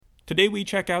Today we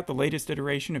check out the latest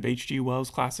iteration of H.G. Wells'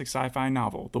 classic sci-fi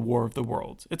novel, The War of the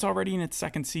Worlds. It's already in its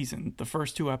second season, the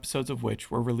first 2 episodes of which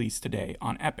were released today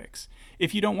on Epix.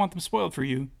 If you don't want them spoiled for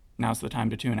you, now's the time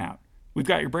to tune out. We've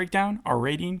got your breakdown, our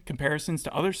rating, comparisons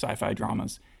to other sci-fi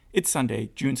dramas. It's Sunday,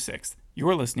 June 6th.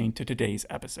 You're listening to today's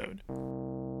episode.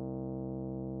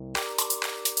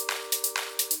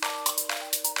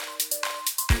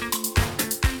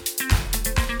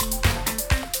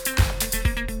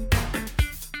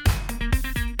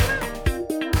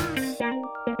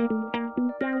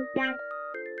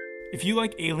 If you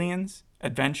like aliens,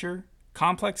 adventure,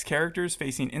 complex characters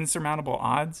facing insurmountable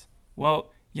odds, well,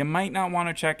 you might not want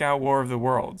to check out War of the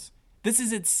Worlds. This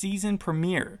is its season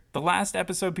premiere. The last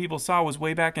episode people saw was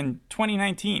way back in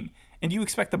 2019, and you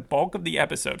expect the bulk of the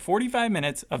episode, 45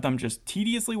 minutes of them just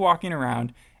tediously walking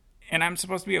around, and I'm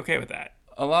supposed to be okay with that.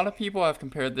 A lot of people have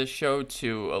compared this show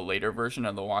to a later version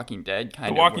of The Walking Dead.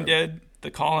 The Walking Dead,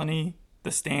 The Colony,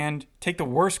 The Stand, take the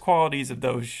worst qualities of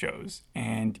those shows,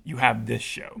 and you have this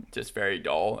show. Just very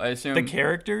dull, I assume. The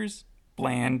characters,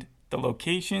 bland. The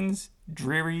locations,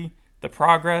 dreary. The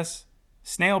progress,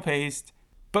 snail-paced.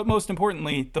 But most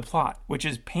importantly, the plot, which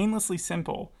is painlessly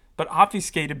simple, but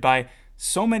obfuscated by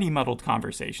so many muddled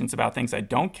conversations about things I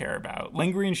don't care about,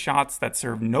 lingering shots that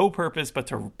serve no purpose but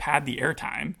to pad the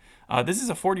airtime. This is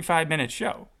a 45-minute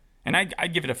show. And I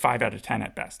give it a 5 out of 10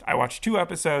 at best. I watched 2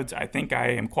 episodes. I think I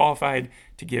am qualified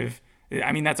to give...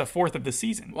 that's a fourth of the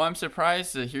season. Well, I'm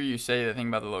surprised to hear you say the thing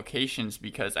about the locations,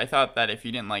 because I thought that if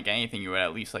you didn't like anything, you would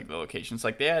at least like the locations.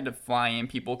 Like, they had to fly in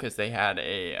people because they had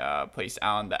a place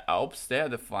out in the Alps. They had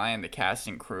to fly in the cast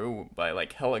and crew by,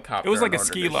 like, helicopter. It was like a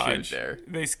ski lodge. There.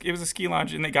 It was a ski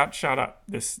lodge, and they got shot up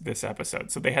this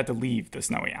episode. So they had to leave the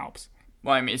snowy Alps.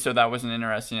 Well, I mean, so that wasn't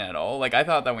interesting at all? Like, I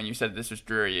thought that when you said this was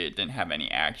dreary, it didn't have any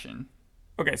action.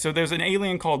 Okay, so there's an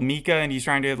alien called Mika, and he's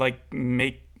trying to, like,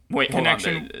 make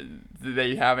connection. Hold on.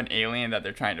 They have an alien that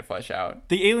they're trying to flesh out.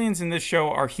 The aliens in this show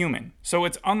are human, so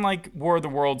it's unlike War of the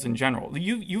Worlds in general.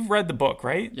 You've read the book,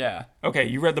 right? Yeah. Okay,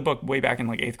 you read the book way back in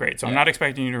like 8th grade, so yeah. I'm not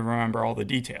expecting you to remember all the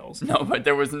details. No, but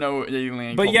there was no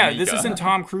alien. But yeah, Mika. This isn't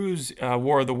Tom Cruise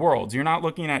War of the Worlds. You're not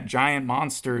looking at giant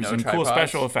monsters and tripods. Cool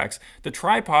special effects. The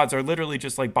tripods are literally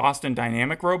just like Boston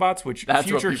Dynamic robots, which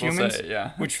future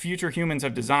humans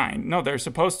have designed. No, they're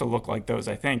supposed to look like those,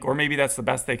 I think, or maybe that's the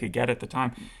best they could get at the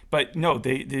time. But no,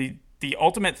 the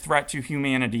ultimate threat to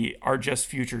humanity are just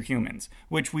future humans,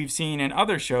 which we've seen in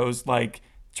other shows like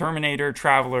Terminator,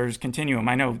 Travelers, Continuum.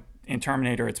 I know in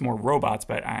Terminator it's more robots,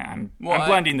 but I'm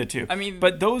blending the two.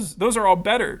 But those are all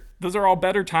better. Those are all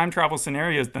better time travel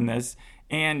scenarios than this.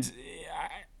 And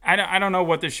I don't know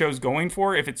what this show's going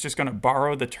for, if it's just going to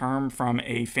borrow the term from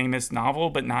a famous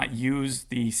novel but not use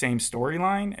the same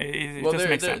storyline. It doesn't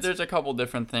make sense. There's a couple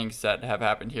different things that have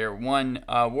happened here. One,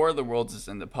 War of the Worlds is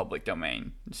in the public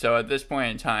domain. So at this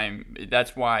point in time,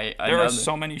 that's why... There are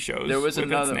so many shows with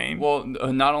its name. Well,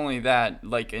 not only that,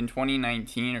 like in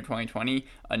 2019 or 2020,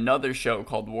 another show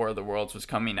called War of the Worlds was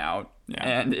coming out. Yeah.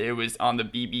 And it was on the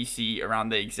BBC around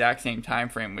the exact same time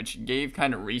frame, which gave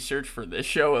kind of research for this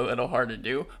show a little hard to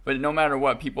do. But no matter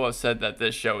what, people have said that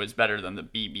this show is better than the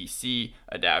BBC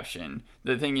adaptation.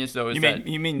 The thing is, though,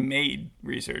 you mean made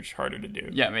research harder to do?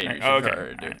 Yeah, made research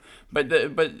harder to do.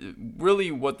 Right. But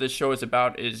really, what this show is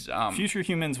about is future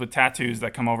humans with tattoos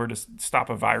that come over to stop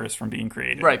a virus from being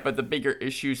created. Right, but the bigger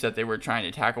issues that they were trying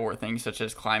to tackle were things such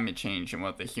as climate change and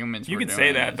what the humans were doing. You could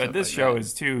say that, but this show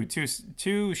is too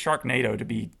Sharknado to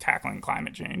be tackling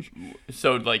climate change.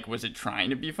 So, like, was it trying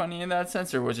to be funny in that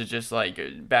sense, or was it just like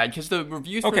bad? Because the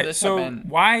reviews for this have been...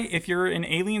 why, if you're an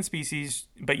alien species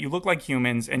but you look like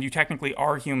humans and you technically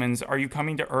are humans, are you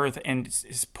coming to Earth and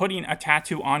putting a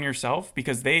tattoo on yourself?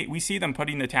 Because we see them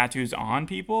putting the tattoos on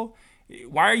people.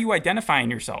 Why are you identifying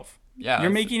yourself? Yeah,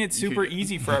 you're making it super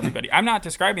easy for everybody. I'm not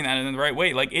describing that in the right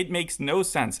way. Like, it makes no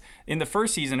sense. In the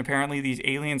first season, apparently these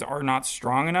aliens are not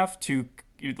strong enough to,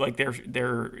 like,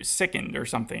 they're sickened or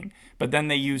something. But then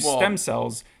they use stem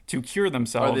cells to cure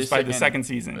themselves by the second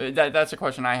season. That's a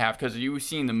question I have, because you've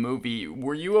seen the movie.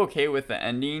 Were you okay with the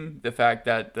ending? The fact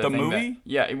that the movie?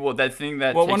 That thing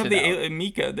that... Well, one of the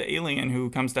Mika, the alien who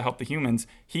comes to help the humans,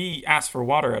 he asks for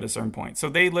water at a certain point. So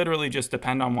they literally just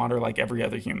depend on water like every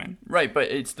other human. Right, but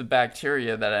it's the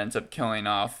bacteria that ends up killing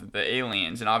off the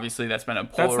aliens, and obviously that's been a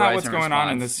polarizing That's not what's going on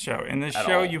in this show. In this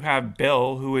show, you have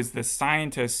Bill, who is the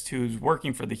scientist who's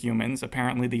working for the humans,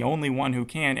 apparently the only one who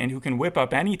can, and who can whip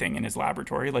up anything in his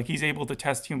laboratory. Like, he's able to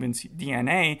test humans'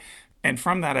 DNA, and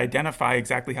from that identify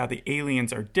exactly how the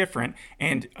aliens are different.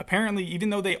 And apparently,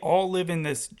 even though they all live in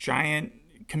this giant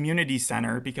community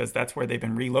center, because that's where they've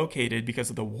been relocated because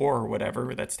of the war or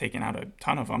whatever that's taken out a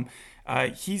ton of them.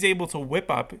 He's able to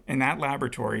whip up in that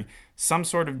laboratory some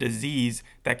sort of disease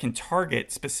that can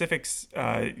target specific,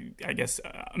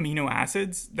 amino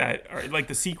acids that are like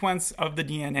the sequence of the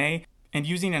DNA. And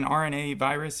using an RNA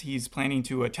virus, he's planning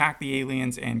to attack the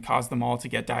aliens and cause them all to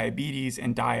get diabetes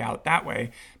and die out that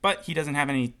way. But he doesn't have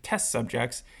any test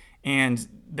subjects. And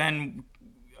then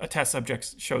a test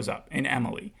subject shows up in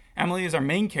Emily. Emily is our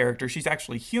main character. She's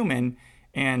actually human.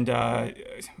 And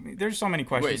there's so many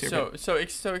questions here. So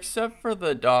except for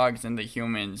the dogs and the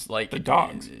humans, like the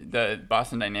dogs, the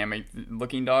Boston Dynamic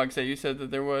looking dogs that you said that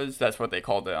there was, that's what they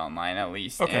called it online at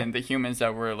least. Okay. And the humans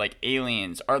that were like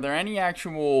aliens, are there any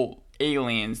actual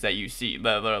aliens that you see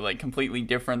that are like completely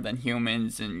different than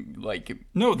humans and like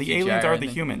no, the aliens are the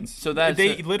humans. So that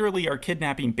they literally are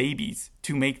kidnapping babies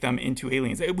to make them into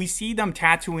aliens. We see them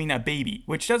tattooing a baby,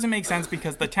 which doesn't make sense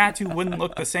because the tattoo wouldn't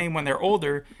look the same when they're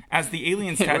older as the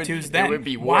aliens' tattoos. Then it would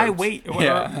be why wait?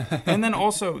 Yeah. And then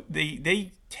also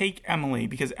they take Emily,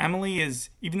 because Emily is,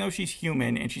 even though she's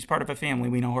human and she's part of a family,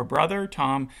 we know her brother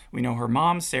Tom, we know her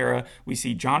mom Sarah, we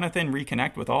see Jonathan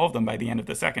reconnect with all of them by the end of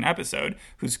the second episode,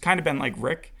 who's kind of been like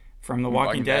Rick from The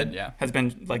Walking Dead, yeah. Has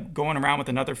been like going around with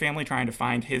another family trying to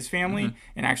find his family,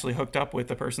 and actually hooked up with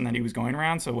the person that he was going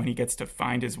around. So when he gets to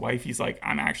find his wife, he's like,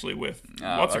 I'm actually with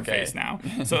what's her face now.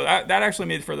 So that actually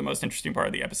made for the most interesting part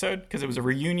of the episode, because it was a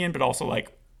reunion but also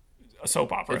like a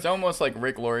soap opera. It's almost like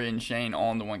Rick, Lori, and Shane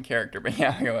all in the one character, but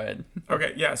yeah, go ahead.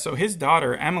 Okay, yeah, so his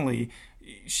daughter, Emily,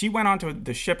 she went onto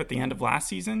the ship at the end of last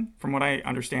season, from what I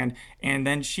understand, and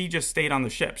then she just stayed on the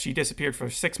ship. She disappeared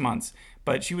for 6 months,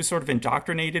 but she was sort of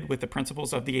indoctrinated with the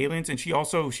principles of the aliens, and she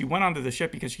went onto the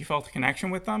ship because she felt a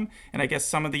connection with them, and I guess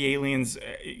some of the aliens,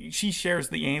 she shares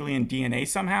the alien DNA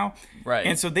somehow. Right.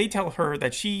 And so they tell her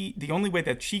that the only way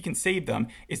that she can save them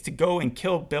is to go and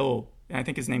kill Bill, and I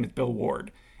think his name is Bill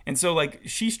Ward. And so, like,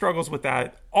 she struggles with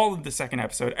that all of the second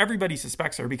episode. Everybody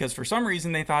suspects her because for some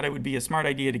reason they thought it would be a smart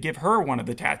idea to give her one of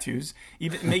the tattoos,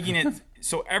 even making it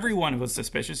so everyone was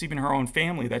suspicious, even her own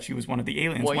family, that she was one of the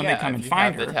aliens when they come and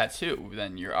find her. If you have the tattoo,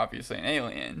 then you're obviously an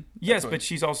alien. Yes, but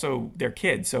she's also their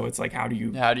kid, so it's like, how do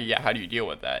you deal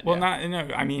with that? Well,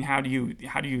 I mean, how do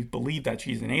you believe that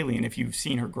she's an alien if you've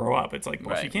seen her grow up? It's like,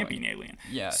 well, she can't be an alien.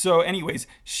 Yeah. So, anyways,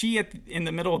 she in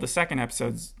the middle of the second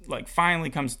episode, like, finally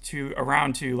comes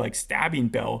around to like stabbing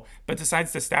Bill, but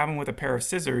decides to stab him with a pair of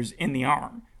scissors in the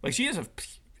arm. Like, she has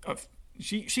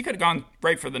she could have gone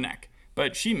right for the neck,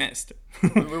 but she missed.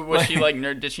 Was she like,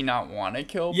 did she not want to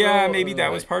kill Bill? Yeah, maybe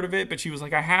that was part of it, but she was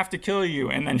like, I have to kill you.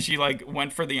 And then she like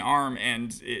went for the arm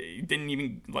and it didn't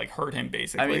even like hurt him,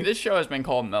 basically. I mean, this show has been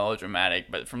called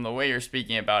melodramatic, but from the way you're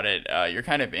speaking about it, you're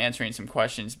kind of answering some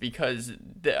questions because...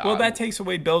 well, that takes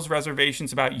away Bill's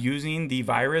reservations about using the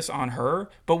virus on her.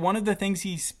 But one of the things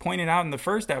he's pointed out in the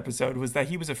first episode was that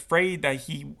he was afraid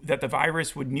that the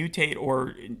virus would mutate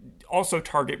or also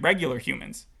target regular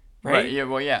humans. Right? Yeah.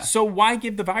 Well, yeah. So why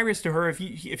give the virus to her if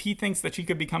he thinks that she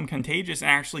could become contagious and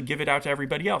actually give it out to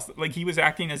everybody else? Like, he was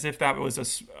acting as if that was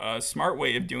a smart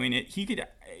way of doing it. He could,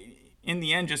 in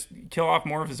the end, just kill off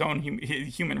more of his own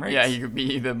human race. Yeah, he could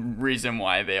be the reason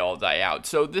why they all die out.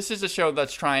 So this is a show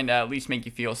that's trying to at least make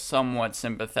you feel somewhat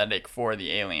sympathetic for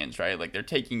the aliens, right? Like, they're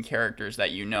taking characters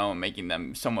that you know and making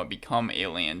them somewhat become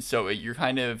aliens. So you're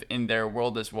kind of in their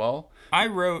world as well. I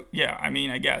wrote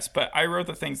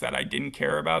the things that I didn't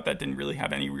care about that didn't really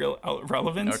have any real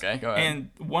relevance. Okay, go ahead. And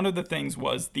one of the things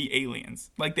was the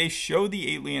aliens. Like, they show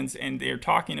the aliens and they're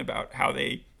talking about how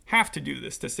they have to do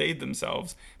this to save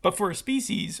themselves. But for a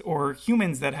species or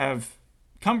humans that have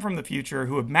come from the future,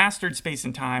 who have mastered space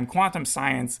and time, quantum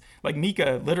science, like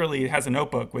Mika literally has a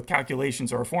notebook with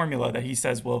calculations or a formula that he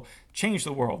says will change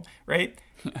the world, right?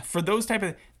 For those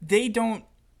they don't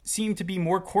seem to be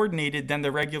more coordinated than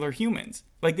the regular humans.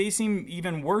 Like, they seem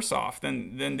even worse off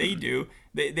than they do.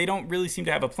 They don't really seem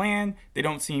to have a plan. They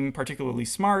don't seem particularly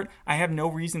smart. I have no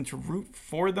reason to root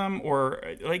for them, or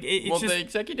like it's just the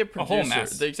executive producer, a whole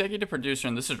mess. The executive producer,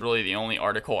 and this is really the only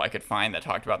article I could find that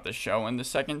talked about the show in the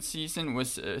second season,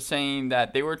 was saying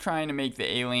that they were trying to make the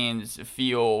aliens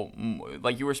feel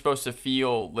like you were supposed to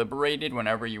feel liberated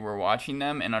whenever you were watching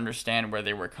them and understand where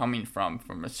they were coming from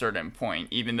a certain point,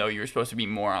 even though you were supposed to be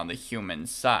more on the human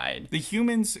side. The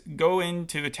humans go in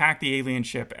to attack the alien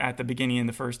ship at the beginning in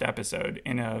the first episode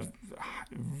in a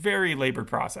very labored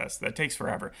process that takes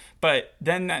forever. But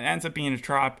then that ends up being a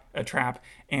trap. a trap,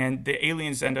 and the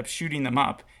aliens end up shooting them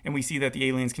up, and we see that the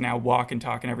aliens can now walk and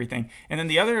talk and everything. And then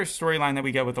the other storyline that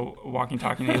we get with the walking,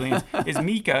 talking aliens is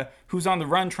Mika, who's on the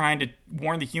run trying to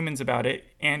warn the humans about it,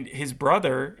 and his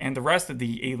brother and the rest of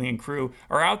the alien crew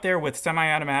are out there with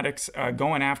semi-automatics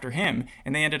going after him,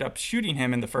 and they ended up shooting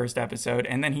him in the first episode,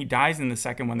 and then he dies in the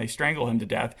second when they strangle him to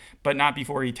death, but not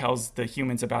before he tells the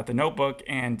humans about the notebook.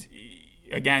 And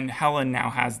again, Helen now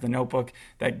has the notebook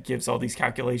that gives all these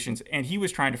calculations, and he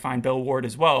was trying to find Bill Ward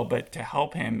as well, but to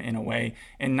help him in a way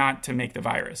and not to make the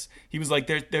virus. He was like,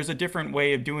 there's a different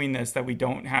way of doing this that we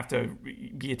don't have to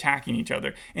be attacking each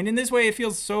other. And in this way, it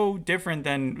feels so different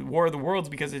than War of the Worlds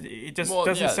because it just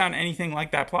doesn't sound anything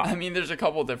like that plot. I mean, there's a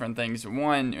couple different things.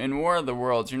 One, in War of the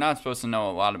Worlds, you're not supposed to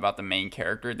know a lot about the main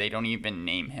character. They don't even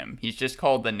name him. He's just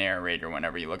called the narrator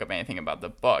whenever you look up anything about the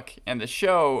book. And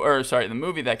the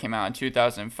movie that came out in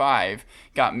 2005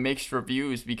 got mixed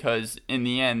reviews because in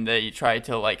the end they tried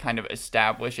to like kind of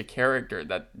establish a character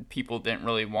that people didn't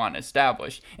really want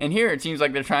established. And here it seems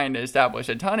like they're trying to establish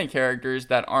a ton of characters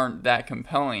that aren't that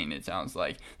compelling, it sounds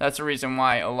like. That's the reason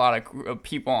why a lot of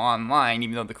people online,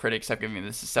 even though the critics have given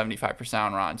this a 75%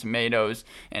 on Rotten Tomatoes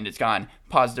and it's gotten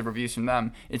positive reviews from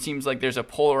them, it seems like there's a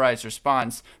polarized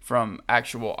response from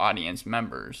actual audience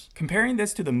members. Comparing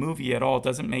this to the movie at all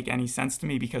doesn't make any sense to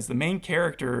me because the main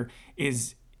character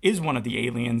is one of the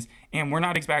aliens, and we're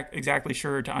not exactly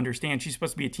sure to understand. She's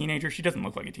supposed to be a teenager. She doesn't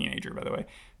look like a teenager, by the way.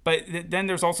 But then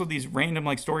there's also these random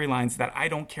like storylines that I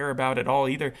don't care about at all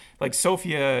either, like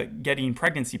Sophia getting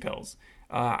pregnancy pills.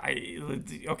 Great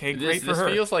for her.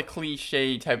 This feels like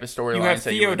cliche type of storylines. You have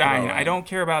Theo dying. I don't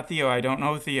care about Theo. I don't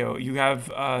know Theo. You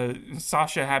have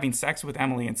Sasha having sex with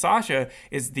Emily, and Sasha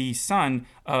is the son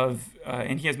of,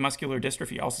 and he has muscular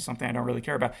dystrophy, also something I don't really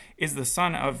care about, is the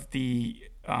son of the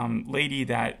lady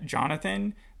that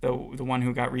Jonathan, the one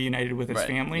who got reunited with his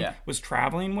family, was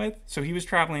traveling with. So he was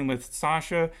traveling with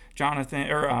Sasha, Jonathan,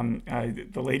 or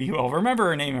the lady who I'll remember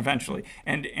her name eventually,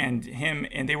 and him,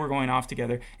 and they were going off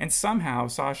together. And somehow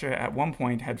Sasha at one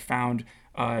point had found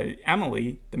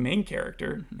Emily, the main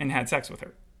character, and had sex with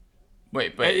her.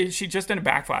 Wait, but she just in a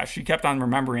backflash. She kept on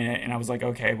remembering it, and I was like,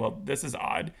 okay, well, this is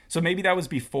odd. So maybe that was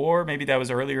before, maybe that was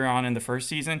earlier on in the first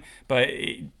season, but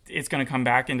it's going to come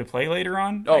back into play later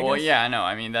on. Oh, well, yeah, no.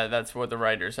 I mean, that's what the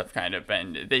writers have kind of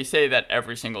been. They say that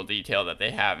every single detail that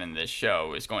they have in this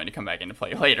show is going to come back into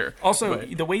play later. Also,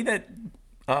 the way that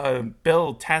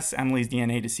Bill tests Emily's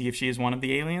DNA to see if she is one of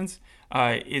the aliens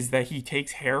is that he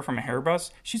takes hair from a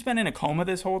hairbrush. She's been in a coma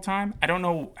this whole time. I don't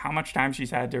know how much time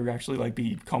she's had to actually like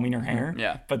be combing her hair.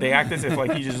 Yeah. But they act as if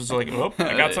like he just was like, oh,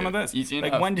 I got some of this. Easy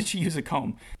like enough. When did she use a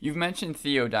comb? You've mentioned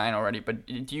Theo dying already, but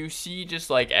do you see just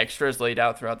like extras laid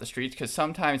out throughout the streets? Because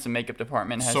sometimes the makeup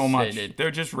department has so much. stated,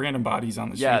 they're just random bodies on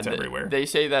the streets everywhere. They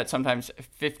say that sometimes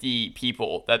 50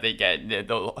 people that they get,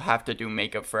 they'll have to do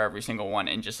makeup for every single one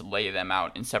and just lay them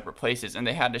out in separate places. And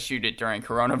they had to shoot it during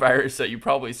coronavirus, so you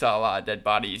probably saw a lot of dead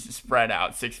bodies spread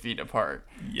out 6 feet apart.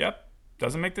 Yep.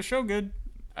 Doesn't make the show good.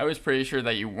 I was pretty sure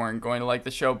that you weren't going to like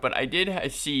the show, but I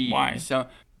did see... Why?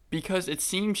 Because it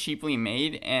seemed cheaply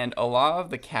made, and a lot of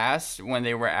the cast, when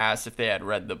they were asked if they had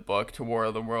read the book to War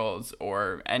of the Worlds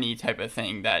or any type of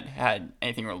thing that had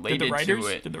anything related to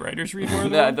it... Did the writers read War of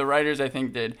the Worlds? The writers, I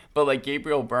think, did. But like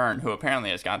Gabriel Byrne, who apparently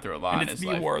has gone through a lot in his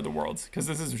life. life... War of the Worlds, because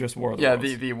this is just War of the Worlds.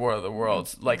 Yeah, the War of the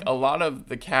Worlds. Like, a lot of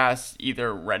the cast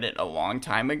either read it a long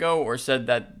time ago or said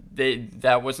that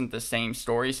that wasn't the same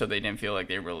story, so they didn't feel like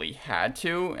they really had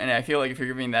to. And I feel like if you're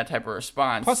giving that type of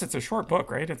response... Plus, it's a short book,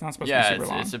 right? It's not supposed to be super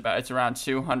long. It's around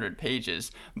 200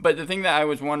 pages. But the thing that I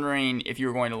was wondering if you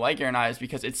were going to like it or not is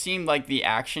because it seemed like the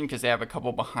action, because they have a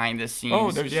couple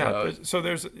behind-the-scenes So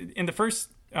there's... In the first...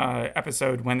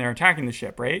 episode when they're attacking the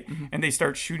ship, right? Mm-hmm. And they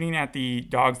start shooting at the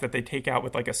dogs that they take out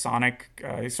with like a sonic,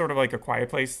 sort of like a Quiet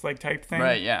Place like type thing.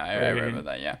 Right, yeah, I remember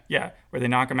that, yeah. Yeah, where they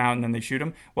knock them out and then they shoot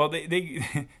them. Well, they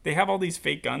have all these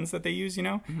fake guns that they use,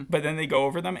 mm-hmm. but then they go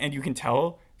over them and you can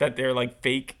tell that they're like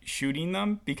fake shooting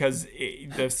them because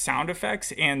the sound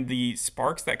effects and the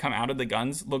sparks that come out of the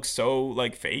guns look so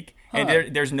like fake.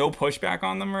 And there's no pushback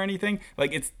on them or anything.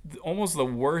 Like, it's almost the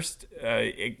worst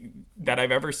that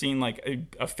I've ever seen, like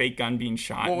a fake gun being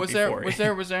shot. Well, was there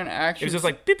an action? It was just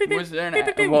like beep, beep, beep, was there an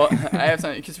beep, beep, well, I have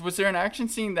something, because was there an action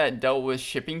scene that dealt with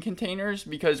shipping containers?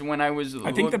 Because when I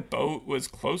think the boat was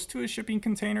close to a shipping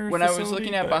container. When I was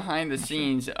looking at behind the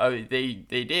scenes, they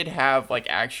did have like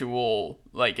actual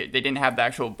like they didn't have the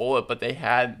actual bullet, but they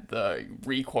had the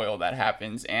recoil that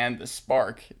happens and the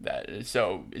spark that.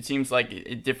 So it seems like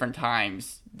at different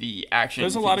times the action.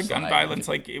 There's a lot of gun violence,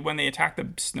 like when they attack the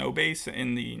snow base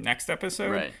in the next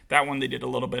episode. Right. That one they did a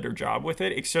little better job with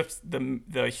it. Except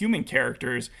the human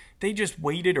characters, they just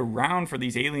waited around for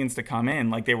these aliens to come in.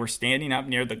 Like they were standing up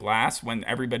near the glass when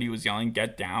everybody was yelling,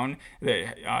 "Get down!"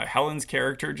 Helen's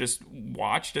character just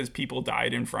watched as people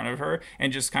died in front of her,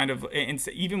 and just kind of, and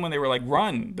even when they were like,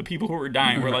 "Run!" the people who were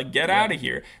dying were like, "Get out of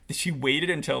here!" She waited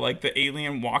until like the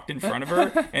alien walked in front of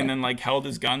her, and then like held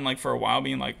his gun like for a while,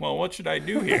 being like, "Well, what should I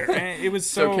do here?" And it was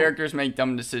so characters make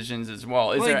dumb decisions as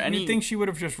well. Is there any? You think she would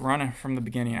have just run it from the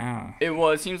beginning?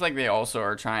 It seems like they also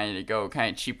are trying to go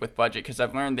kind of cheap with budget, because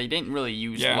I've learned they didn't really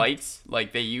use lights.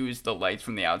 Like they used the lights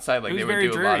from the outside. Like they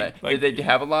would do a lot of. Like, did they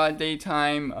have a lot of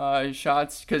daytime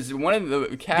shots? Because one of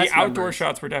the cast outdoor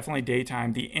shots were definitely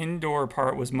daytime. The indoor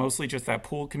part was mostly just that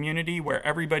pool community where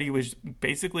everybody was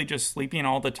basically just sleeping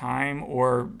all the time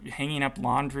or hanging up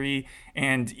laundry.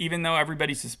 And even though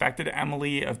everybody suspected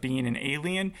Emily of being an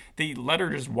alien, they let her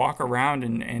just walk around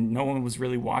and no one was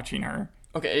really watching her.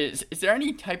 Okay, is there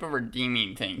any type of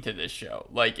redeeming thing to this show?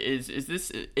 Like, is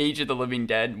this Age of the Living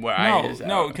Dead?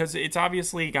 No, because it's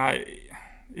obviously got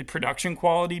production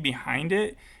quality behind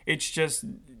it. It's just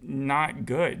not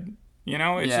good. You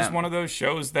know, it's just one of those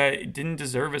shows that didn't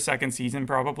deserve a second season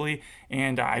probably,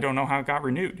 and I don't know how it got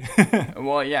renewed.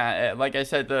 Well, yeah, like I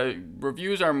said, the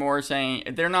reviews are more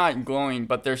saying, they're not glowing,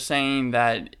 but they're saying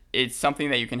that it's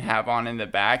something that you can have on in the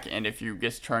back, and if you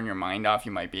just turn your mind off,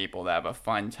 you might be able to have a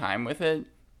fun time with it.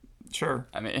 Sure.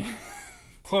 I mean...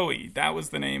 Chloe, that was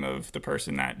the name of the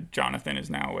person that Jonathan is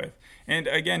now with. And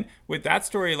again, with that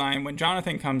storyline, when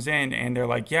Jonathan comes in and they're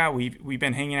like, yeah, we've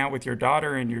been hanging out with your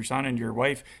daughter and your son and your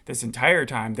wife this entire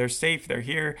time. They're safe. They're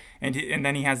here. And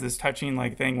then he has this touching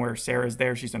like thing where Sarah's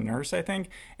there. She's a nurse, I think.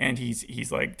 And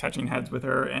he's like touching heads with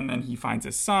her. And then he finds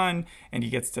his son and he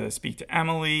gets to speak to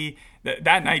Emily.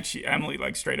 That night, Emily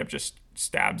like straight up just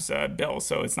stabs Bill.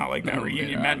 So it's not like that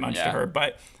reunion meant much to her.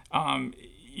 But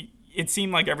it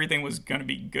seemed like everything was going to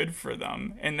be good for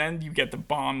them. And then you get the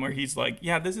bomb where he's like,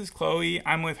 yeah, this is Chloe.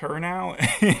 I'm with her now.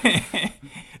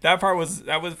 That part was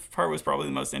probably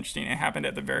the most interesting. It happened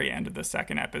at the very end of the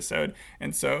second episode.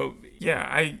 And so, yeah,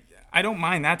 I don't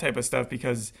mind that type of stuff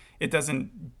because it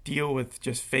doesn't deal with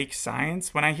just fake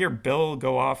science. When I hear Bill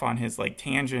go off on his like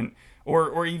tangent,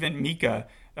 or even Mika,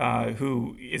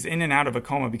 who is in and out of a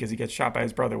coma because he gets shot by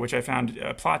his brother, which I found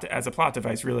as a plot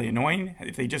device really annoying.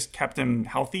 If they just kept him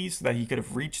healthy so that he could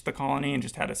have reached the colony and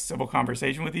just had a civil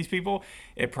conversation with these people,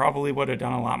 it probably would have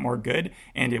done a lot more good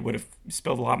and it would have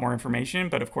spilled a lot more information.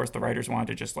 But of course the writers wanted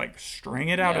to just like string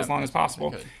it out as long as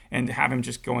possible and have him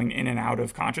just going in and out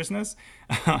of consciousness.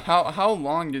 How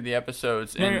long do the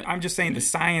episodes... I'm just saying the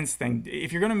science thing.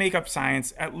 If you're going to make up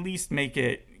science, at least make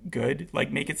it good,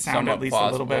 like make it sound somewhat at least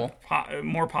plausible. A little bit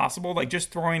more possible, like just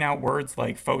throwing out words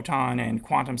like photon and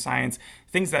quantum science,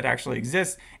 things that actually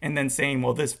exist, and then saying,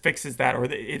 well, this fixes that, or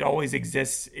it always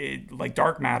exists, like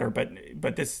dark matter,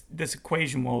 but this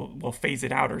equation will phase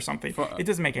it out or something. It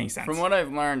doesn't make any sense. From what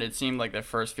I've learned, it seemed like the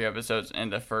first few episodes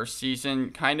in the first season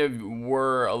kind of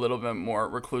were a little bit more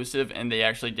reclusive, and they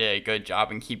actually did a good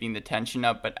job in keeping the tension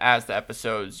up. But as the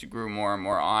episodes grew more and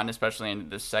more on, especially into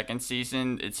the second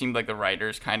season, it seemed like the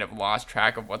writers kind of lost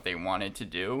track of what they wanted to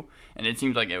do. And it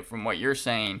seems like, from what you're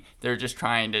saying, they're just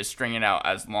trying to string it out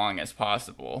as long as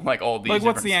possible. Like all these like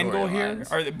what's the end goal here?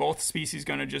 Are both species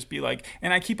going to just be like,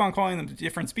 and I keep on calling them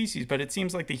different species, but it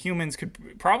seems like the humans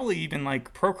could probably even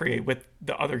like procreate with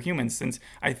the other humans, since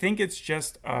I think it's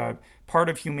just part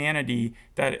of humanity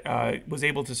that was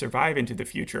able to survive into the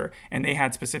future, and they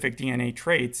had specific DNA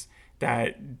traits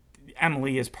that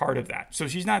Emily is part of that. So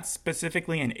she's not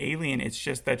specifically an alien. It's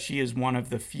just that she is one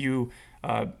of the few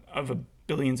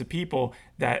billions of people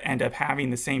that end up having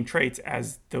the same traits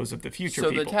as those of the future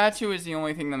people. So the tattoo is the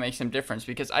only thing that makes them different,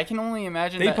 because I can only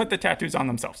imagine they put the tattoos on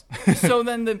themselves. so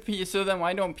then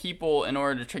why don't people, in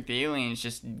order to trick the aliens,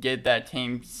 just get that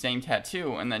same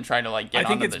tattoo and then try to like get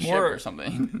onto the ship or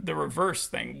something? The reverse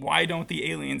thing. Why don't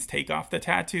the aliens take off the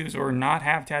tattoos or not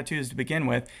have tattoos to begin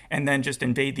with, and then just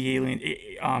invade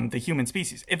the human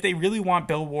species? If they really want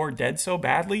Bill Ward dead so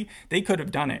badly, they could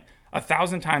have done it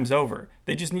 1,000 times over.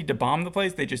 They just need to bomb the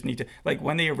place. They just need to, like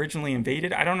when they originally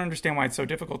invaded, I don't understand why it's so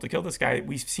difficult to kill this guy.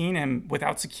 We've seen him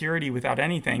without security, without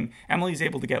anything. Emily's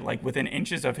able to get like within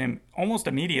inches of him almost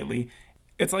immediately.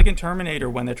 It's like in Terminator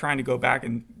when they're trying to go back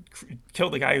and kill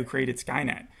the guy who created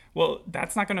Skynet. Well,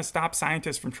 that's not going to stop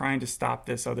scientists from trying to stop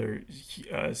this other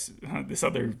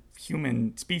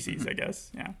human species, I guess.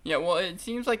 Yeah. Yeah. Well, it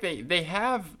seems like they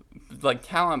have like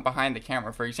talent behind the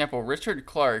camera. For example, Richard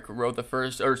Clark directed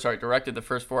the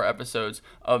first 4 episodes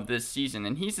of this season,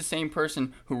 and he's the same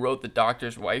person who wrote The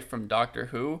Doctor's Wife from Doctor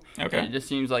Who. Okay. And it just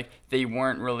seems like they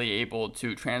weren't really able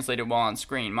to translate it well on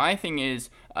screen. My thing is,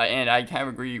 and I kind of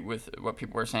agree with what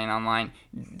people were saying online,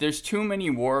 there's too many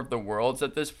War of the Worlds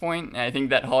at this point, and I think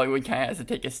that Hollywood kind of has to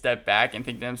take a step back and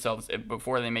think to themselves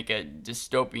before they make a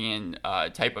dystopian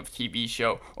type of TV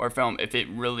show or film if it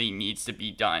really needs to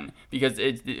be done. Because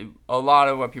a lot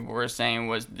of what people were saying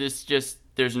was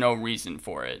there's no reason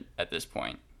for it at this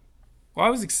point. Well, I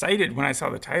was excited when I saw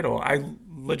the title. I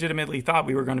legitimately thought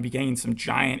we were going to be getting some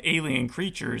giant alien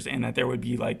creatures and that there would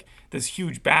be like this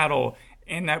huge battle,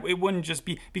 and that it wouldn't just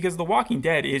be because The Walking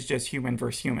Dead is just human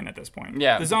versus human at this point.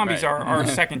 Yeah, the zombies are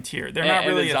second tier. They're not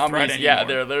really a threat anymore. Yeah,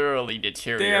 they're literally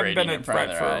deteriorating. They haven't been a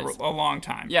threat for a long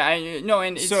time. Yeah,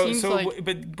 and it seems like...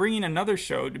 But bringing another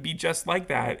show to be just like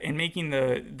that and making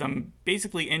them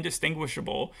basically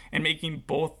indistinguishable and making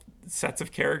both sets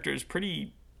of characters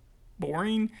pretty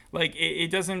boring, like it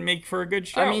doesn't make for a good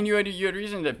show. I mean, you had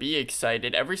reason to be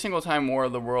excited. Every single time War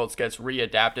of the Worlds gets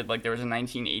readapted, like there was a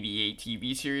 1988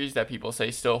 TV series that people say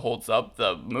still holds up.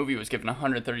 The movie was given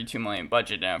 $132 million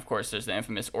budget, and of course there's the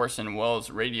infamous Orson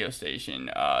Welles radio station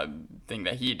thing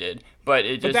that he did. But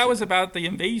that was about the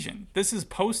invasion. This is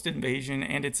post-invasion,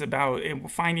 and it's about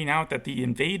finding out that the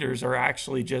invaders are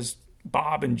actually just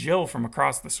Bob and Jill from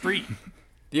across the street.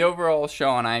 The overall show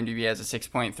on IMDb has a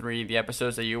 6.3. The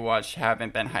episodes that you watched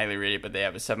haven't been highly rated, but they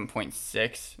have a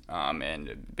 7.6.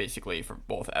 And basically for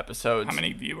both episodes. How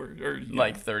many viewers?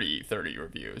 Like 30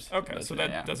 reviews. Okay, so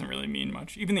that doesn't really mean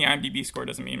much. Even the IMDb score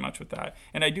doesn't mean much with that.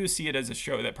 And I do see it as a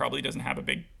show that probably doesn't have a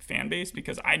big fan base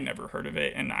because I'd never heard of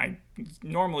it, and I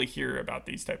normally hear about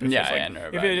these type of shows. Yeah,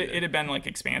 like, if it had been like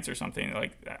Expanse or something,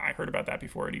 like I heard about that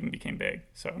before it even became big.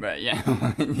 So right,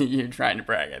 yeah. You're trying to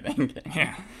brag, I think.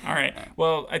 Yeah. All right.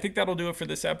 Well, I think that'll do it for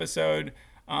this episode.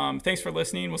 Thanks for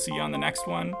listening. We'll see you on the next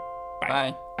one.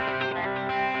 Bye. Bye.